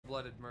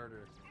cold-blooded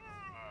murder.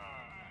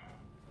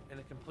 And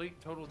a complete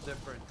total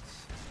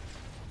difference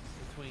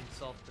between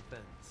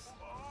self-defense.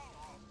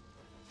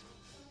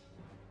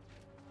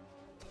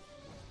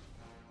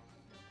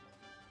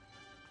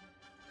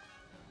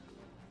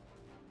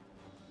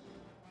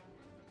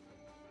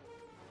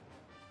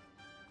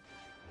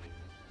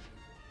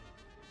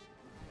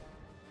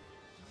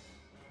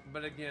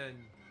 But again,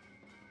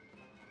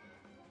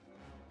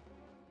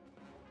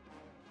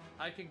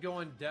 I could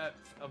go in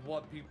depth of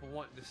what people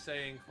want to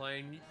say and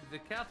claim. The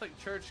Catholic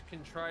Church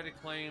can try to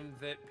claim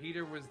that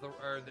Peter was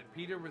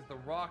the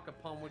rock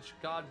upon which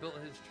God built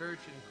his church,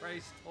 and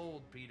Christ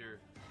told Peter,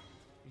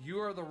 "You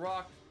are the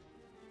rock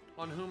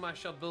on whom I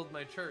shall build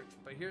my church."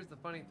 But here's the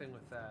funny thing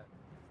with that.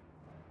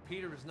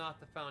 Peter is not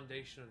the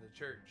foundation of the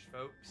church,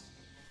 folks.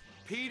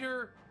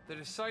 Peter, the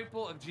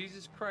disciple of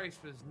Jesus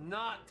Christ, was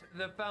not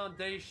the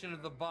foundation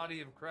of the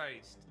body of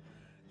Christ.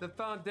 The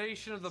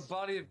foundation of the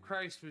body of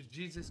Christ was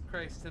Jesus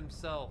Christ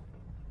himself.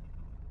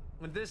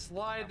 And this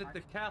lie that the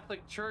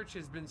Catholic Church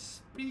has been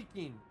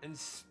speaking and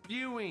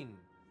spewing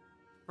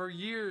for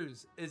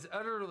years is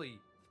utterly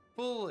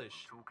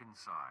foolish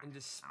and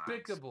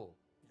despicable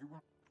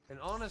and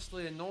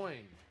honestly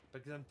annoying,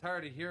 because I'm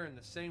tired of hearing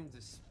the same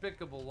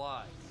despicable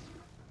lies.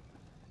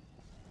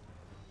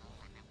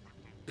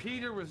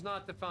 Peter was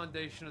not the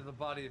foundation of the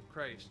body of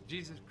Christ.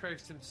 Jesus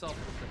Christ himself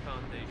was the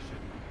foundation.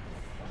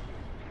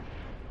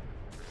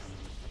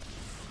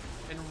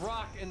 And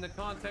rock, in the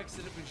context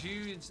that it was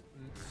used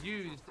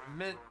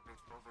meant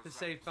to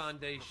say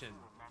foundation.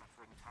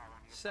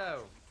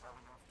 So,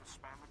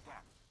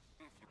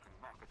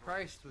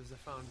 Christ was the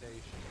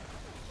foundation,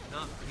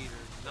 not Peter,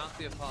 not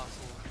the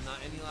apostles, not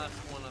any last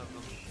one of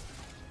them.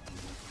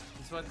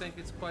 And so I think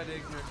it's quite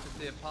ignorant that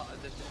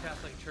the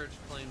Catholic Church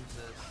claims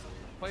this.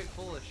 Quite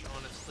foolish,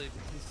 honestly,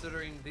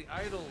 considering the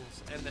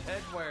idols and the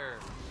headwear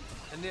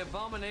and the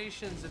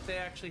abominations that they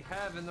actually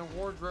have in their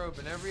wardrobe,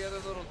 and every other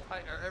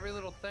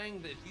little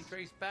thing that if you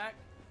trace back,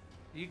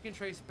 you can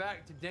trace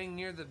back to dang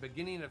near the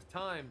beginning of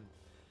time,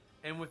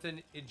 and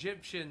within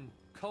Egyptian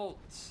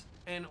cults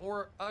and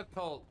or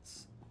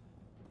occults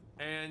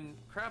and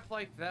crap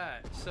like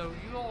that. So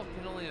you all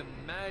can only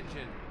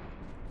imagine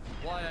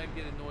why I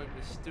get annoyed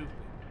with stupid.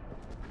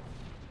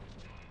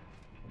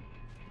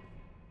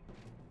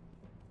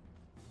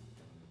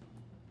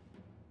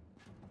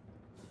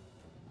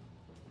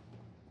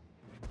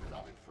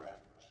 Beloved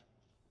friends,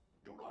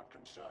 do not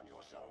concern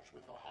yourselves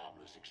with the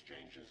harmless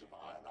exchanges of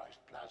ionized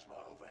plasma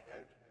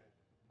overhead.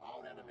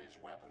 Our enemy's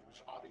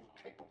weapons are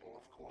incapable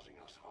of causing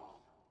us harm.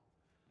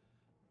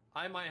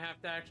 I might have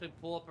to actually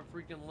pull up a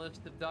freaking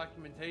list of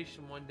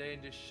documentation one day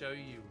and just show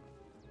you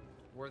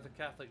where the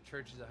Catholic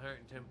Church is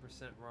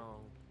 110%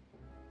 wrong.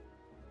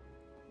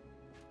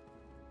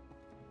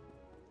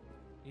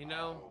 You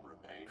know,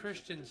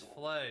 Christians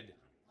fled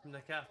from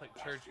the Catholic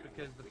Church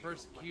because of the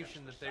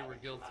persecution that they were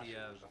guilty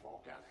of.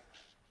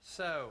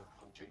 So,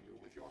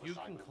 you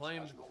can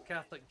claim the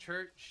Catholic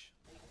Church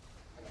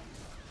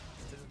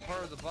is a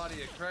part of the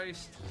body of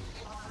Christ,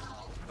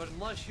 but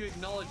unless you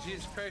acknowledge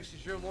Jesus Christ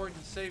as your Lord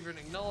and Savior and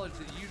acknowledge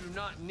that you do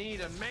not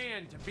need a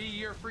man to be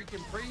your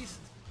freaking priest,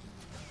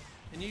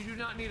 and you do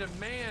not need a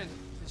man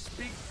to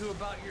speak to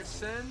about your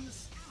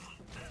sins,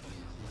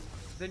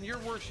 then you're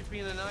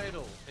worshiping an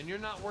idol, and you're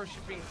not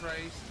worshiping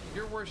Christ.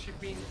 You're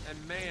worshiping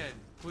a man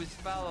who is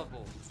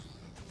fallible.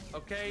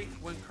 Okay,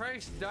 when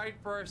Christ died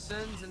for our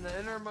sins and the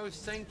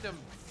innermost sanctum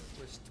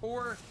was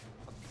tore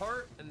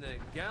apart and the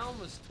gown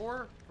was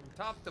tore from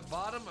top to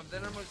bottom of the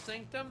innermost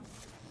sanctum,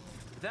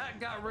 that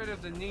got rid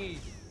of the need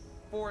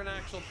for an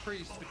actual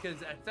priest,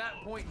 because at that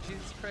point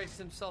Jesus Christ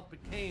himself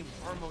became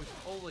our most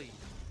holy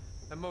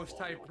and most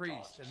high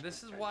priest. And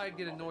this is why I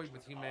get annoyed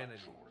with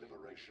humanity.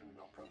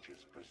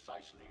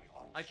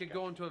 I could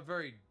go into a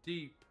very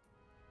deep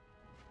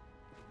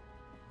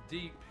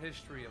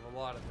history of a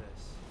lot of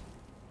this,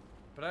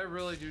 but I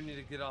really do need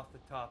to get off the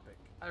topic.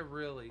 I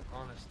really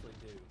honestly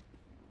do.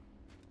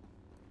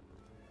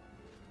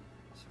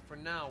 So for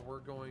now, we're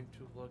going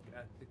to look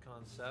at the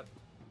concept.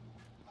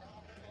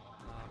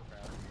 Ah,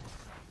 crap.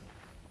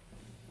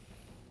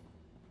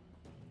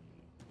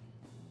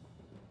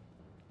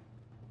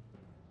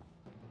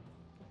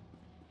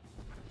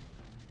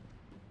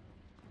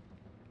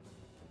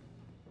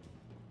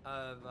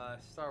 Of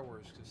Star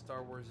Wars, because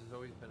Star Wars has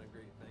always been a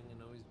great thing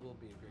and always will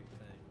be a great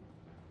thing.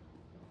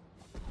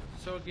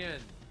 So again,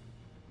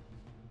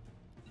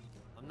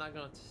 I'm not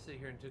going to sit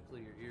here and tickle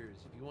your ears.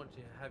 If you want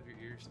to have your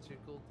ears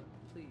tickled,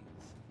 please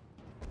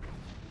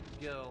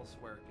get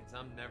elsewhere, because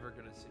I'm never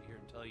going to sit here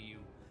and tell you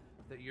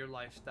that your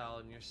lifestyle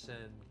and your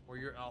sin or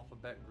your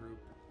alphabet group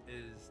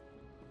is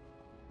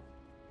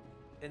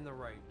in the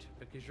right,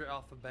 because your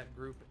alphabet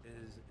group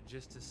is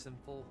just as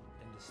sinful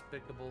and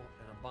despicable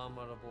and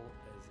abominable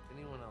as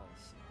anyone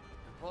else,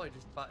 and probably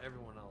just about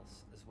everyone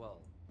else as well.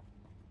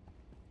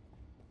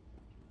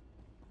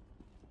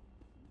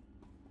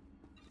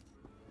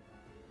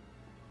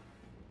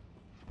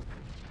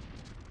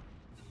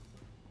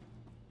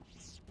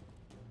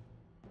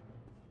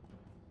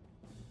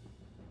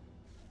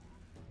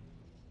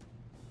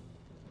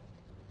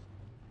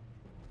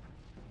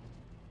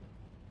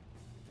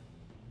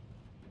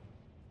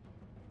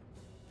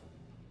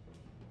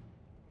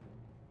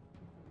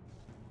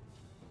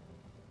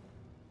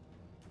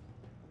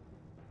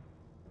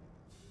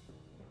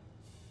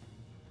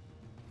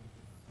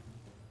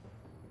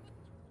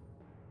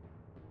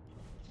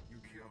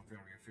 yourself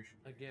very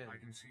efficiently. Again. I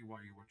can see why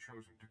you were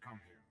chosen to come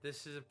here.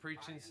 This is a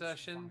preaching I am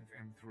session.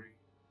 M3,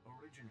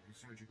 originally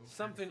surgical.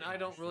 Something I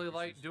don't really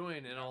like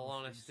doing, in all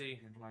honesty.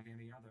 Like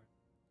any other.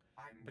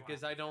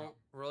 Because I don't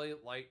really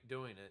like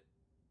doing it.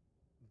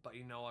 But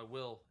you know I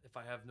will if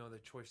I have no other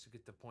choice to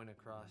get the point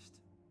across.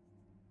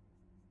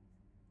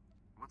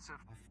 What's up?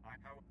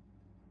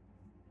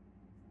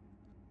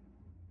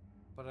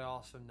 But I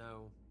also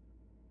know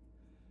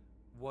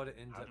what it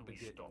ends up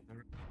begetting.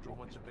 And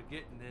what the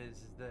begetting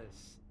is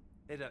this.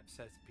 It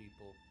upsets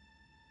people.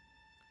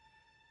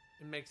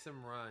 It makes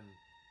them run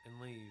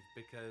and leave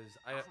because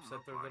I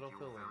upset their little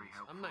feelings.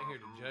 I'm not here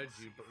to judge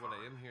you, but what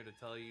I am here to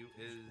tell you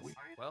is,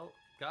 well,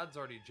 God's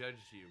already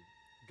judged you.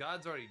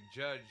 God's already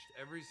judged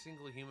every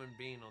single human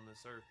being on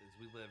this earth as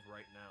we live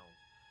right now.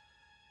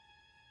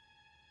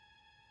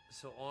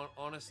 So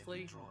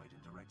honestly,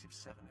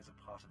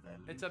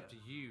 it's up to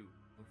you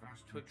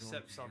to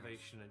accept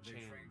salvation and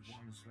change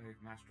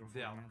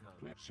the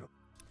outcome.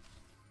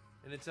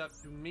 And it's up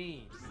to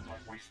me,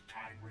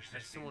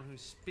 as someone who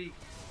speaks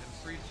and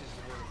preaches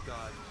the Word of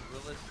God, to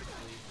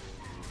realistically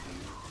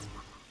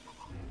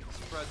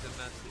spread the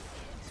message,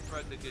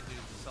 spread the good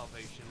news of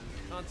salvation and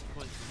the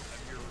consequences of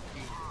your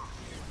refusal.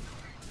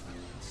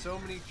 And so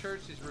many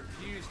churches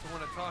refuse to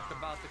want to talk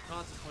about the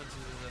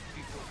consequences of the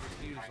people's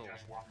refusal.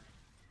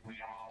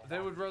 They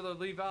would rather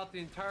leave out the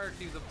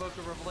entirety of the book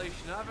of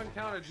Revelation. I've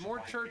encountered more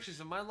churches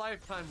in my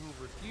lifetime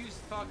who refuse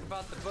to talk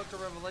about the book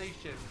of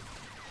Revelation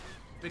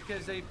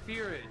because they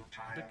fear it,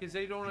 because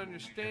they don't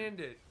understand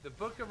it. The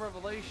book of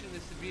Revelation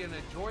is to be an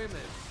enjoyment,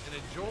 and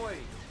a joy,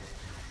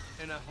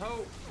 and a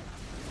hope,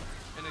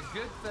 and a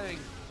good thing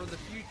for the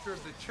future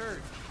of the church.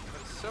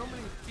 But so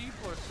many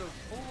people are so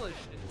foolish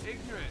and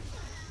ignorant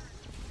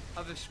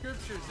of the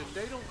scriptures that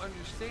they don't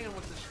understand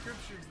what the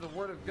scriptures of the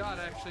Word of God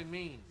actually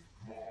mean.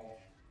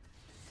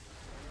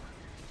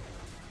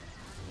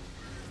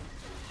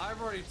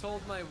 I've already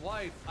told my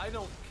wife, I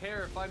don't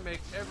care if I make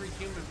every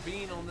human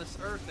being on this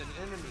earth an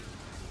enemy.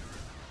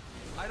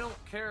 I don't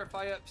care if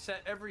I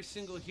upset every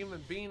single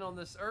human being on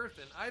this earth,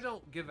 and I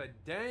don't give a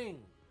dang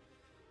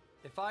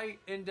if I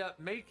end up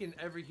making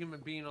every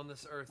human being on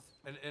this earth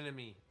an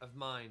enemy of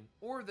mine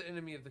or the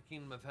enemy of the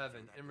kingdom of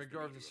heaven in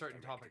regards to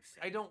certain topics.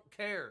 I don't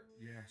care.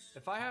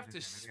 If I have to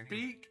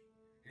speak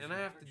and I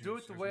have to do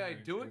it the way I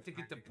do it to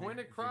get the point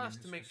across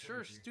to make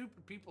sure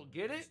stupid people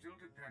get it,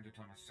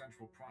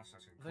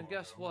 then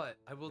guess what?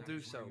 I will do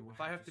so.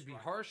 If I have to be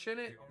harsh in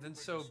it, then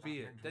so be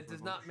it. That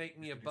does not make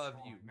me above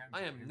you.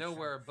 I am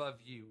nowhere above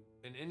you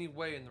in any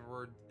way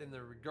in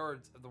the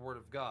regards of the Word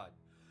of God.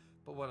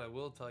 But what I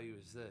will tell you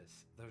is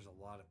this. There's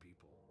a lot of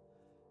people,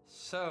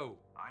 so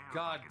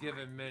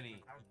God-given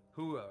many,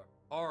 who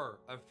are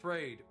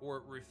afraid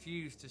or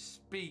refuse to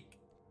speak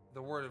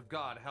the Word of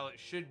God, how it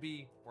should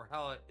be or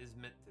how it is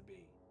meant to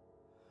be.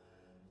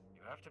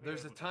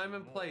 There's a time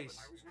and place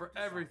for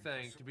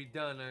everything to be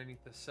done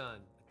underneath the sun.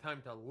 A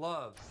time to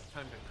love, a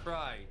time to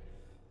cry,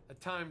 a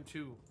time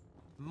to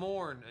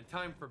mourn, a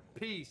time for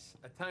peace,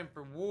 a time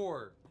for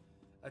war,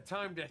 a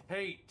time to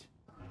hate.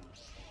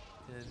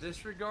 And in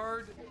this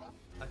regard,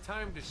 a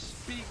time to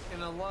speak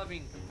in a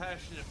loving,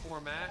 compassionate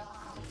format,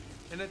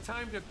 and a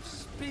time to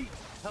speak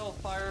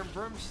hellfire and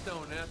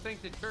brimstone. And I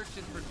think the church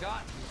has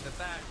forgotten the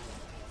fact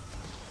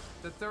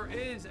that there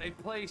is a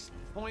place,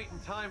 point,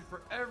 and time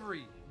for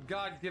every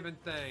God-given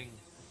thing,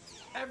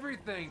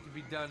 everything to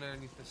be done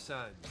underneath the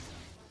sun.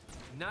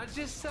 Not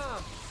just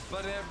some,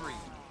 but every.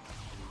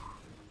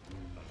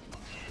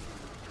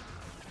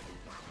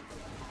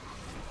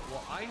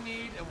 What I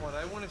need and what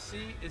I want to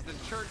see is the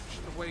church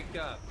to wake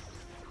up.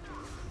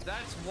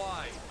 That's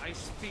why I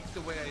speak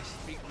the way I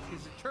speak,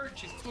 because the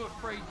church is too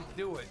afraid to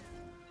do it.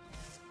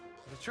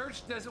 The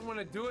church doesn't want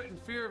to do it in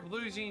fear of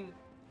losing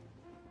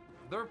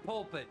their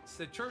pulpits.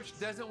 The church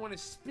doesn't want to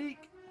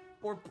speak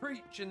or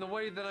preach in the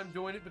way that I'm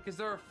doing it because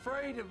they're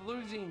afraid of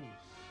losing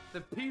the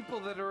people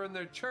that are in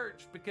their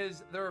church,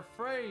 because they're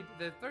afraid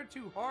that if they're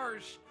too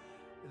harsh,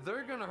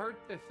 they're going to hurt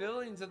the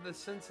feelings of the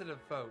sensitive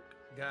folk,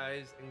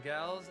 guys and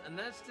gals, and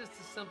that's just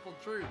a simple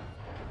truth.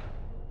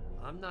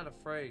 I'm not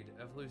afraid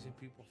of losing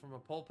people from a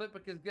pulpit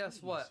because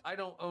guess what? I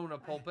don't own a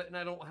pulpit and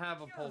I don't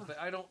have a pulpit.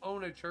 I don't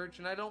own a church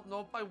and I don't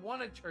know if I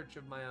want a church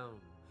of my own.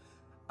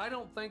 I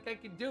don't think I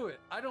could do it.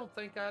 I don't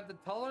think I have the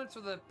tolerance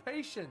or the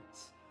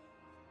patience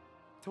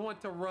to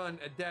want to run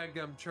a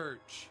daggum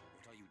church.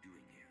 What are you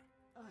doing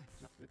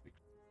here?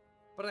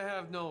 But I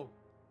have no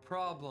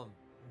problem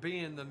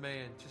being the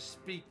man to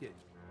speak it,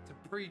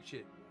 to preach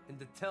it, and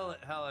to tell it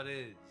how it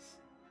is.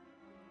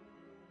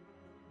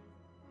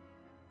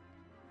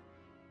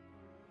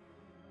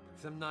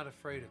 Because I'm not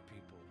afraid of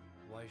people.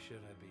 Why should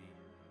I be?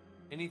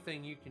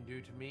 Anything you can do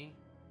to me,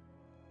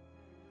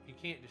 you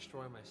can't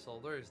destroy my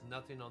soul. There is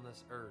nothing on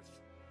this earth,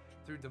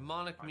 through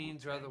demonic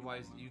means or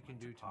otherwise, that you can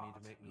do to me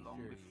to make me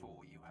fear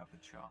you.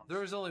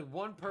 There is only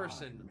one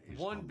person,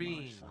 one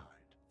being,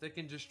 that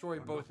can destroy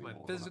both my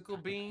physical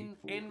being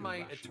and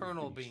my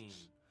eternal being.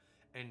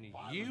 And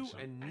you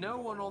and no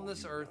one on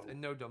this earth,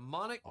 and no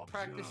demonic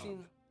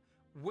practicing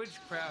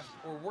witchcraft,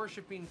 or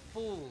worshiping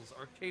fools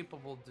are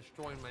capable of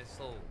destroying my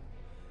soul.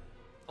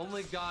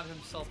 Only God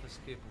himself is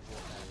capable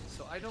of that.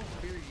 So I don't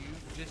fear you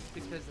just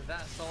because of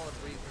that solid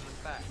reason and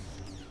fact.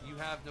 You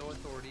have no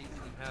authority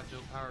and you have no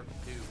power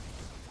to do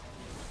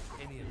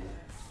any of that.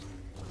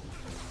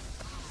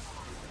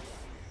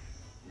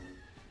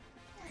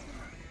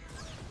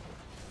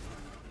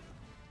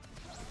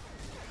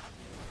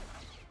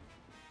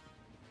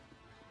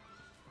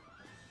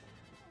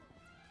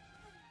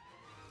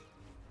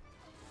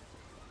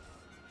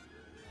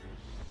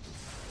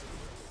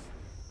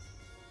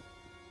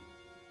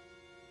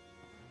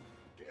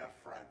 Dear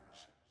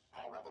friends,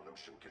 our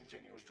revolution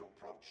continues to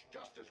approach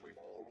just as we've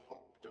all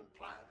hoped and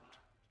planned.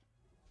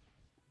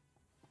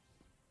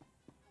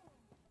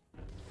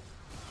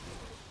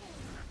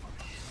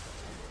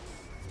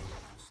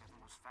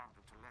 Was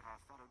founded to let our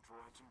fellow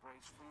droids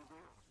embrace free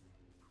will.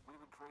 We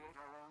would create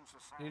our own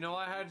society. You know,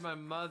 I had my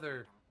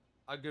mother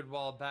a good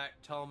while back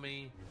tell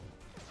me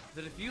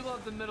that if you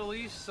love the Middle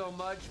East so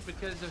much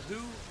because of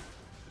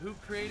who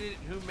created it,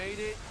 who made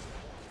it,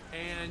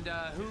 and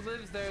who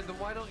lives there, then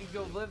why don't you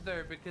go live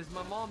there? Because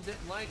my mom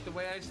didn't like the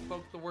way I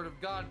spoke the word of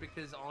God,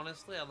 because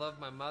honestly, I love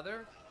my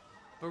mother,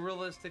 but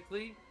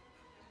realistically,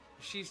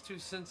 she's too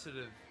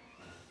sensitive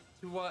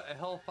to what a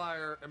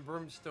hellfire and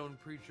brimstone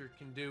preacher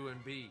can do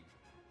and be.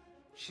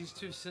 She's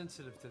too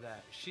sensitive to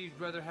that. She'd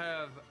rather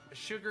have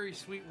sugary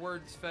sweet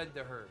words fed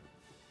to her.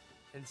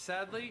 And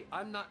sadly,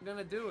 I'm not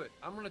gonna do it.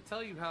 I'm gonna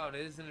tell you how it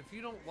is, and if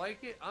you don't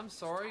like it, I'm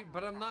sorry,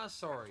 but I'm not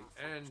sorry.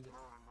 And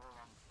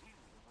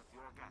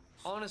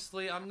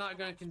honestly, I'm not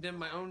gonna condemn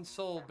my own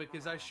soul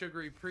because I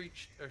sugary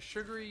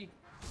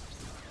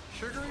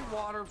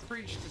water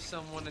preached to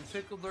someone and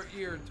tickled their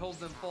ear and told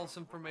them false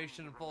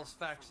information and false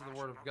facts of the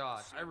Word of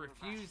God. I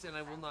refuse and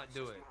I will not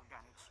do it.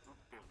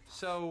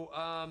 So,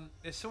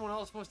 if someone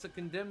else wants to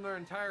condemn their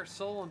entire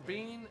soul and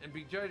being and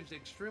be judged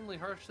extremely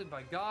harshly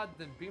by God,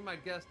 then be my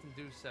guest and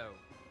do so.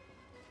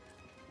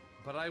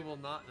 But I will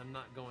not, and I'm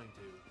not going to.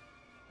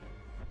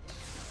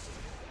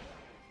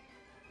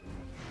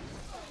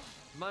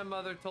 My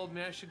mother told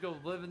me I should go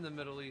live in the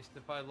Middle East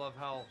if I love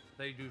how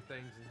they do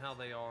things and how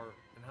they are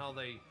and how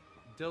they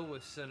deal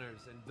with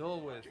sinners and deal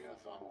with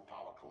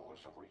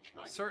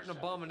certain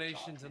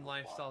abominations and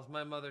lifestyles.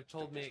 My mother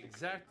told me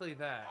exactly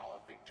that.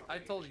 I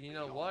told her, you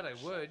know what, I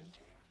would,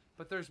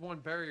 but there's one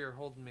barrier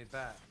holding me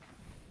back.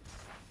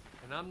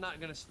 And I'm not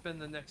going to spend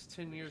the next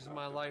 10 years of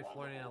my life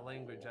learning a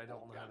language I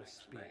don't know how to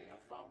speak.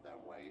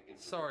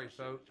 Sorry,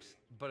 folks,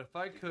 but if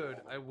I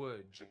could, I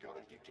would.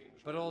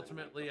 But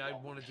ultimately,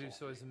 I'd want to do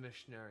so as a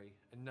missionary,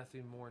 and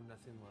nothing more and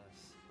nothing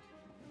less.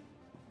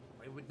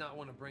 I would not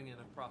want to bring in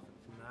a profit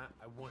from that.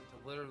 I want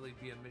to literally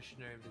be a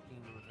missionary of the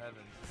kingdom of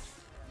heaven.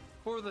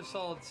 For the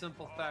solid,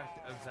 simple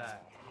fact of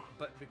that.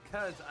 But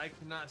because I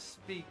cannot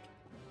speak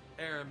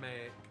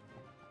Aramaic,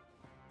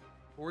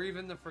 or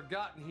even the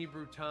forgotten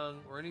Hebrew tongue,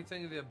 or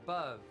anything of the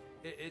above,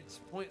 it's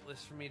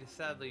pointless for me to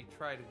sadly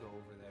try to go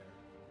over there.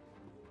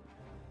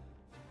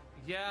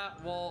 Yeah,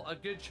 well, a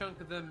good chunk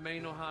of them may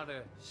know how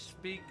to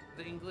speak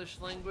the English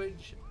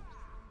language.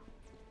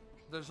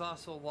 There's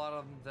also a lot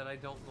of them that I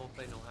don't know if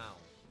they know how.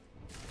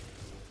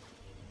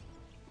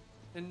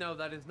 And no,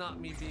 that is not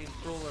me being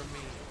cruel or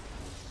mean.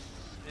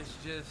 It's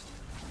just,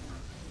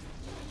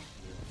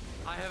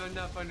 I have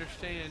enough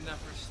understanding,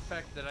 enough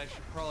respect that I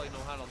should probably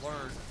know how to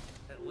learn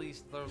at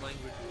least their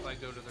language if I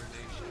go to their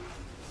nation.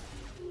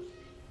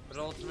 But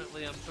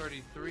ultimately, I'm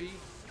 33,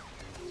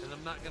 and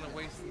I'm not going to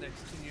waste the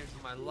next 10 years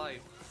of my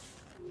life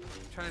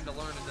trying to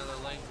learn another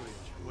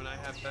language when I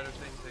have better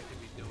things I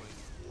could be doing.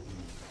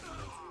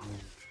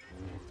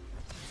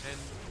 And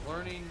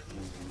learning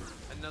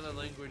another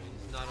language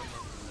is not a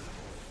must.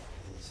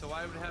 So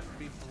I would have to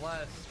be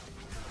blessed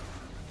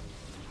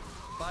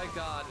by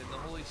God and the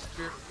Holy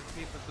Spirit with the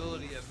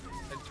capability of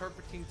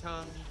interpreting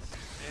tongues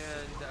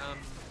and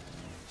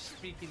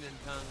speaking in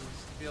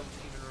tongues to be able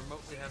to even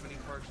remotely have any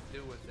part to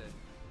do with it.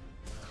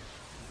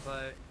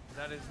 But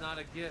that is not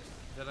a gift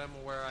that I'm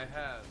aware I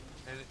have.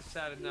 And it's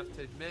sad enough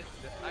to admit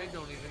that I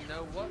don't even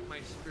know what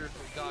my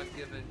spiritual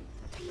God-given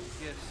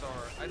gifts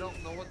are. I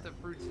don't know what the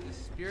fruits of the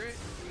Spirit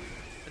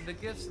and the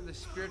gifts of the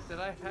Spirit that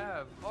I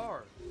have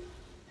are.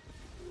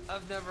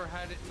 I've never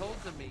had it told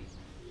to me.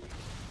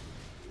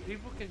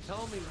 People can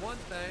tell me one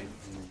thing,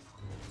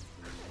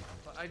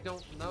 but I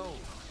don't know.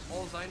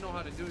 All I know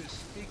how to do is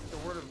speak the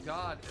Word of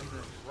God in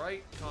the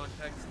right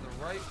context, in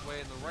the right way,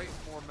 in the right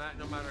format,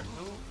 no matter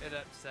who it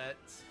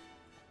upsets.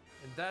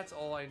 And that's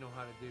all I know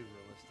how to do,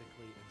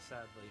 realistically and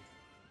sadly.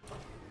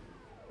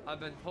 I've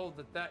been told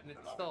that that in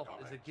itself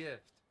is a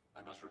gift.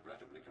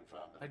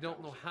 I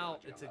don't know how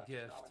it's a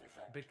gift,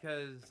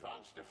 because,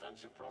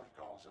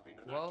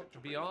 well, to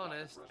be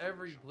honest,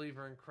 every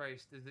believer in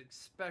Christ is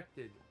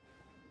expected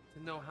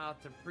to know how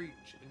to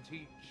preach and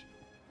teach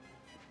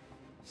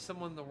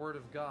someone the Word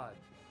of God.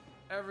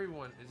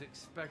 Everyone is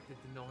expected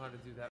to know how to do that.